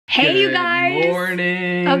Hey, you guys. Good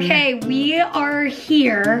morning. Okay, we are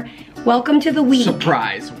here. Welcome to the week.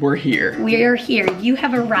 Surprise, we're here. We are here. You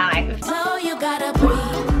have arrived. So you gotta breathe,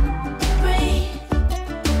 breathe,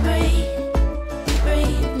 breathe,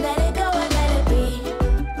 breathe. Let it go and let it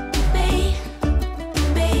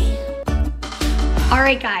be. All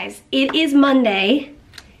right, guys. It is Monday.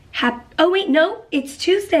 Oh wait, no, it's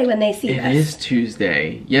Tuesday when they see this. It is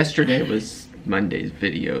Tuesday. Yesterday was Monday's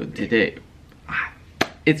video. Today,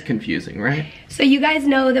 it's confusing, right? So you guys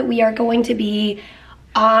know that we are going to be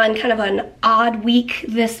on kind of an odd week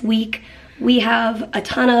this week. We have a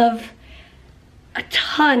ton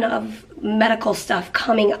of medical stuff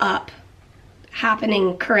coming up,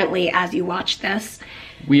 happening currently as you watch this.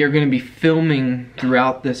 We are going to be filming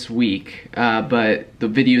throughout this week, but the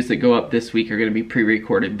videos that go up this week are going to be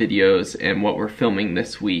pre-recorded videos, and what we're filming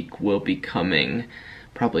this week will be coming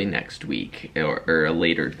probably next week or a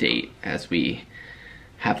later date as we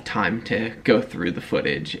have time to go through the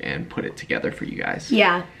footage and put it together for you guys.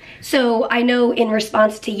 Yeah, so I know in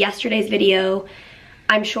response to yesterday's video,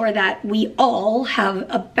 I'm sure that we all have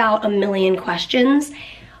about 1 million questions.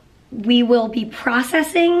 We will be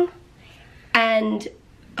processing and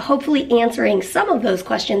hopefully answering some of those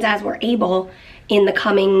questions as we're able in the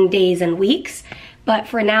coming days and weeks. But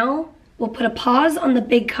for now, we'll put a pause on the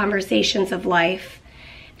big conversations of life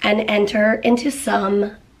and enter into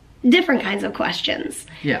some different kinds of questions.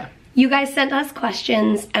 Yeah. You guys sent us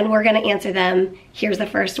questions and we're gonna answer them. Here's the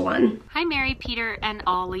first one. Hi Mary, Peter, and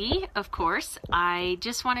Ollie, of course. I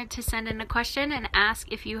just wanted to send in a question and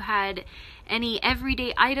ask if you had any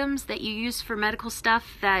everyday items that you use for medical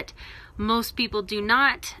stuff that most people do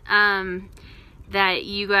not, that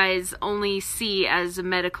you guys only see as a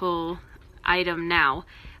medical item now.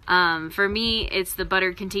 For me, it's the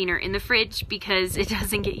butter container in the fridge because it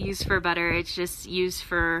doesn't get used for butter. It's just used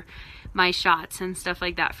for my shots and stuff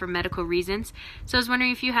like that for medical reasons. So I was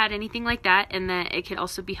wondering if you had anything like that, and that it could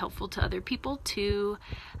also be helpful to other people to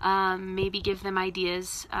maybe give them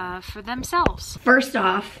ideas for themselves. First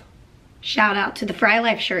off, shout out to the Frey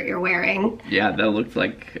Life shirt you're wearing. Yeah, that looked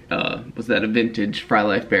like, was that a vintage Frey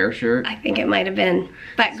Life bear shirt? I think it might have been,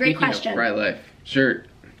 but great Speaking question. of Frey Life shirt,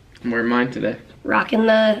 I'm wearing mine today. Rocking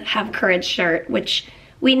the Have Courage shirt, which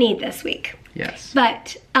we need this week. Yes.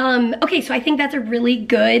 But, okay, so I think that's a really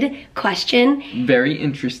good question. Very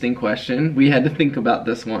interesting question. We had to think about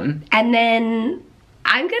this one. And then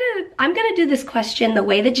I'm gonna do this question the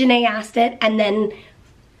way that Janae asked it, and then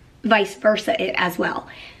vice versa it as well.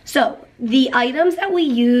 So the items that we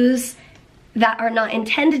use that are not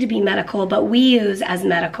intended to be medical, but we use as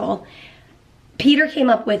medical, Peter came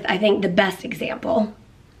up with, I think, the best example.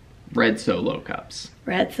 Red Solo cups.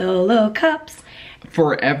 Red Solo cups.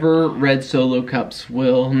 Forever, Red Solo cups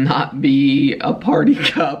will not be a party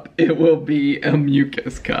cup. It will be a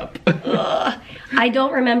mucus cup. I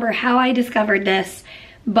don't remember how I discovered this,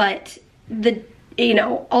 but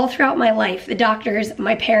all throughout my life, the doctors,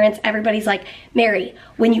 my parents, everybody's like, Mary,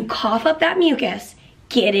 when you cough up that mucus,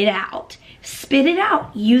 get it out. Spit it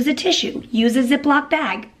out. Use a tissue. Use a Ziploc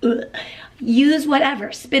bag. Ugh. Use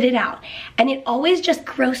whatever. Spit it out. And it always just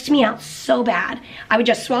grossed me out so bad. I would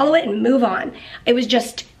just swallow it and move on. It was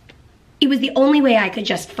the only way I could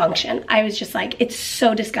just function. I was just like, it's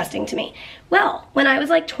so disgusting to me. Well, when I was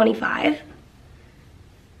like 25.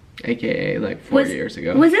 AKA like 4 years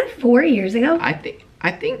ago. Was it 4 years ago? I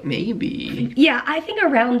think maybe. Yeah, I think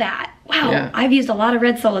around that. Wow, yeah. I've used a lot of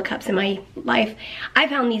Red Solo cups in my life. I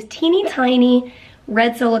found these teeny tiny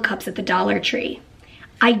Red Solo cups at the Dollar Tree.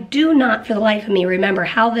 I do not, for the life of me, remember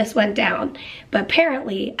how this went down, but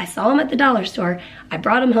apparently I saw them at the dollar store, I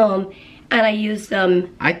brought them home, and I used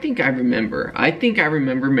them. I think I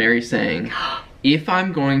remember Mary saying, if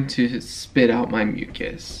I'm going to spit out my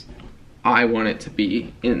mucus, I want it to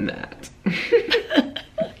be in that.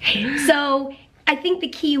 So I think the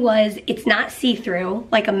key was it's not see-through,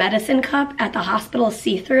 like a medicine cup at the hospital is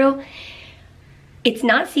see-through. It's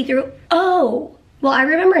not see-through. Oh, well, I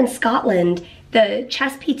remember in Scotland, the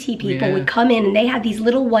chest PT people would come in and they had these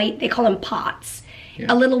little white, they call them pots,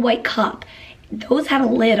 a little white cup. Those had a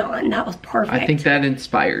lid on. That was perfect. I think that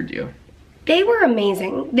inspired you. They were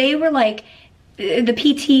amazing. They were like, the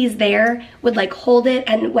PTs there would like hold it,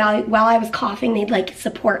 and while I was coughing, they'd like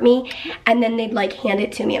support me, and then they'd like hand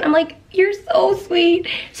it to me, and I'm like, you're so sweet.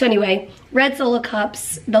 So anyway, Red Solo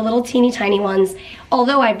cups, the little teeny tiny ones,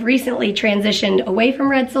 although I've recently transitioned away from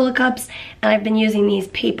Red Solo cups, and I've been using these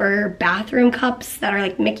paper bathroom cups that are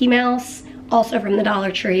like Mickey Mouse, also from the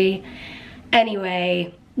Dollar Tree.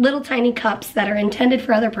 Anyway, little tiny cups that are intended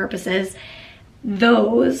for other purposes.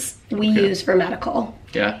 Those we use for medical.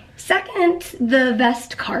 Yeah. Second, the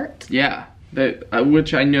vest cart. Yeah.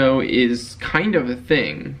 which I know is kind of a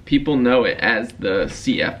thing. People know it as the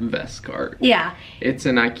CF vest cart. Yeah. It's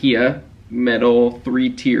an IKEA metal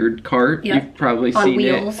 3-tiered cart. Yep. You've probably On seen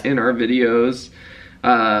wheels. it in our videos.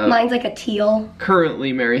 Mine's like a teal.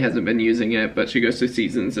 Currently, Mary hasn't been using it, but she goes through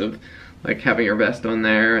seasons of like having her vest on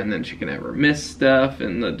there, and then she can have her mist stuff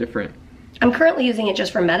and the different. I'm currently using it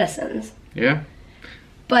just for medicines. Yeah.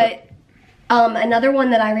 But another one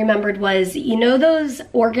that I remembered was, you know those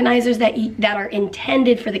organizers that are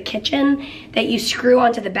intended for the kitchen that you screw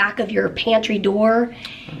onto the back of your pantry door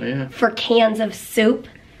Oh yeah. for cans of soup?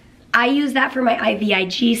 I use that for my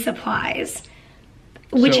IVIG supplies,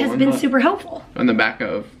 which So has on been the- super helpful. On the back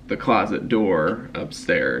of the closet door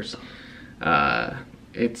upstairs,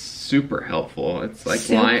 it's super helpful. It's like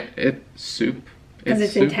Soup? soup. Because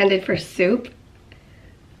it's soup. intended for soup.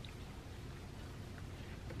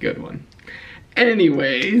 Good one.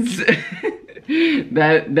 Anyways,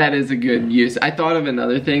 that is a good use. I thought of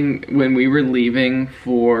another thing when we were leaving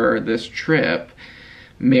for this trip.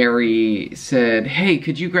 Mary said, "Hey,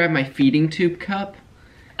 could you grab my feeding tube cup?"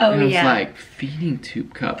 Oh, and I was yeah. like, feeding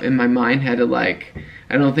tube cup? And my mind had to like,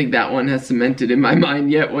 I don't think that one has cemented in my mind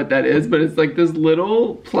yet what that is, but it's like this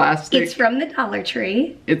little plastic. It's from the Dollar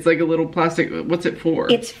Tree. It's like a little plastic, what's it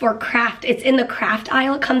for? It's for craft. It's in the craft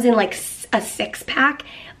aisle. It comes in like a 6-pack.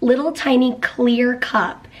 Little tiny clear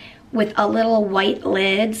cup with a little white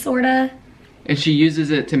lid, sorta. And she uses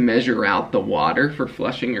it to measure out the water for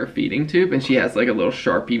flushing her feeding tube, and she has like a little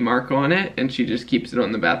Sharpie mark on it, and she just keeps it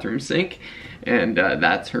on the bathroom sink, and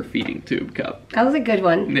that's her feeding tube cup. That was a good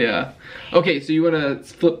one. Yeah. Okay, so you want to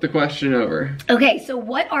flip the question over? Okay, so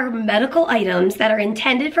what are medical items that are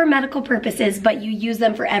intended for medical purposes, but you use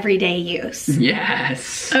them for everyday use?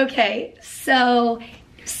 Yes. Okay, so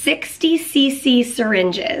 60cc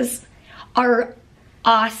syringes are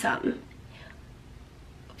awesome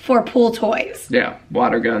for pool toys. Yeah,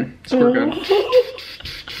 water gun, squirt gun.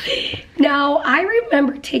 Now, I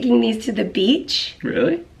remember taking these to the beach.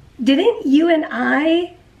 Really? Didn't you and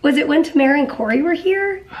I, was it when Tamara and Corey were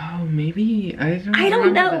here? Oh, maybe. I don't I don't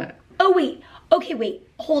remember know. that. Oh, wait. Okay, wait.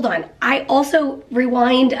 Hold on. I also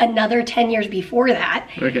rewind another 10 years before that.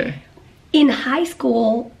 Okay. In high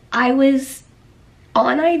school, I was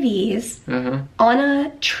on IVs Uh-huh. on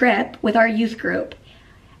a trip with our youth group.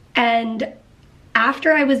 And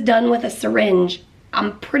after I was done with a syringe,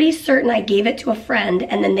 I'm pretty certain I gave it to a friend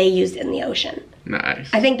and then they used it in the ocean. Nice.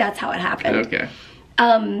 I think that's how it happened. Okay.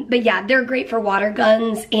 But yeah, they're great for water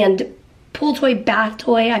guns and pool toy, bath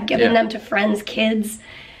toy. I've given Yeah. them to friends' kids,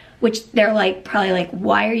 which they're like, probably like,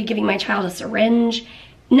 why are you giving my child a syringe?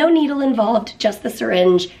 No needle involved, just the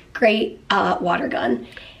syringe. Great water gun.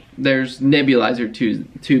 There's nebulizer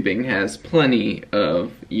tubing has plenty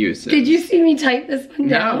of uses. Did you see me type this one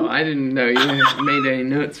down? No, I didn't know you made any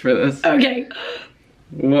notes for this. Okay.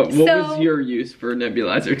 What So- was your use for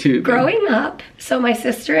nebulizer tubing? Growing up, so my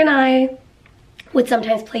sister and I would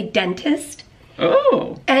sometimes play dentist.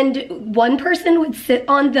 Oh. And one person would sit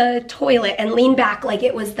on the toilet and lean back like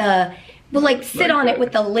it was the, well, like sit Like on it the-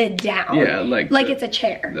 with the lid down. Yeah, like the- it's a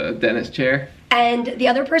chair. The dentist chair? And the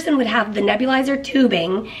other person would have the nebulizer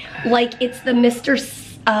tubing like it's the Mr.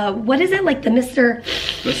 What is it? Like the Mr.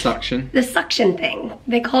 The suction. The suction thing.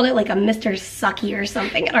 They called it like a Mr. Sucky or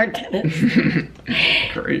something at our dentist.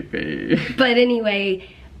 Creepy. But anyway,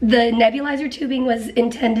 the nebulizer tubing was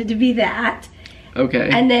intended to be that. Okay.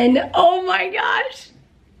 And then, oh my gosh,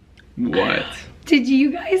 What? did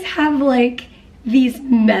you guys have like these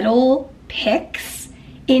metal picks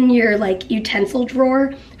in your like utensil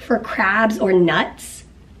drawer for crabs or nuts?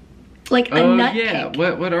 Like a Oh nut yeah. pick.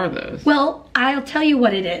 What are those? Well, I'll tell you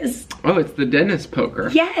what it is. Oh, it's the dentist poker.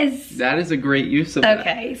 Yes. That is a great use of that.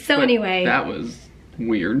 Okay, so But anyway. That was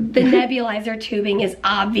weird. The nebulizer tubing is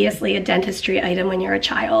obviously a dentistry item when you're a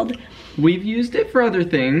child. We've used it for other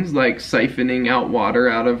things, like siphoning out water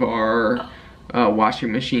out of our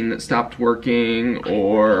washing machine that stopped working,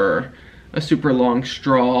 or a super long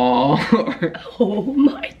straw, or Oh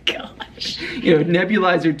my gosh. you know,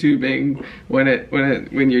 nebulizer tubing.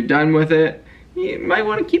 When you're done with it, you might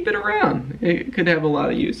want to keep it around. It could have a lot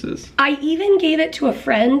of uses. I even gave it to a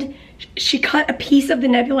friend. She cut a piece of the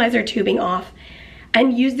nebulizer tubing off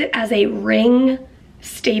and used it as a ring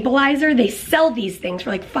stabilizer. They sell these things for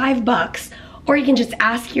like $5, or you can just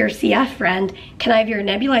ask your CF friend, can I have your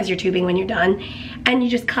nebulizer tubing when you're done? And you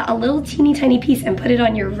just cut a little teeny tiny piece and put it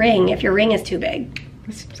on your ring if your ring is too big.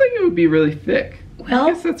 It seems like it would be really thick. Well,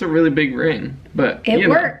 I guess that's a really big ring, but it you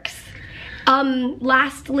know. works.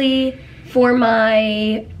 Lastly, for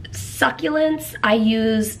my succulents, I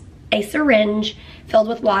use a syringe filled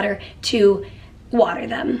with water to water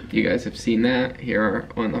them. You guys have seen that here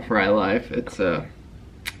on the Frey Life. It's a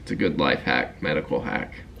good life hack, medical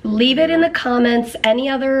hack. Leave it in the comments. Any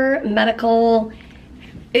other medical,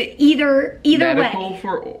 either Medical way.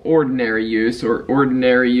 for ordinary use or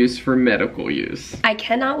ordinary use for medical use. I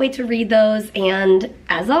cannot wait to read those, and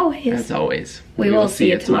as always, we will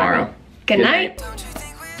see you tomorrow. Good night.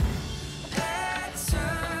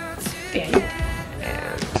 And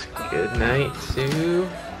good night to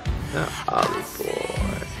the Ollie boy.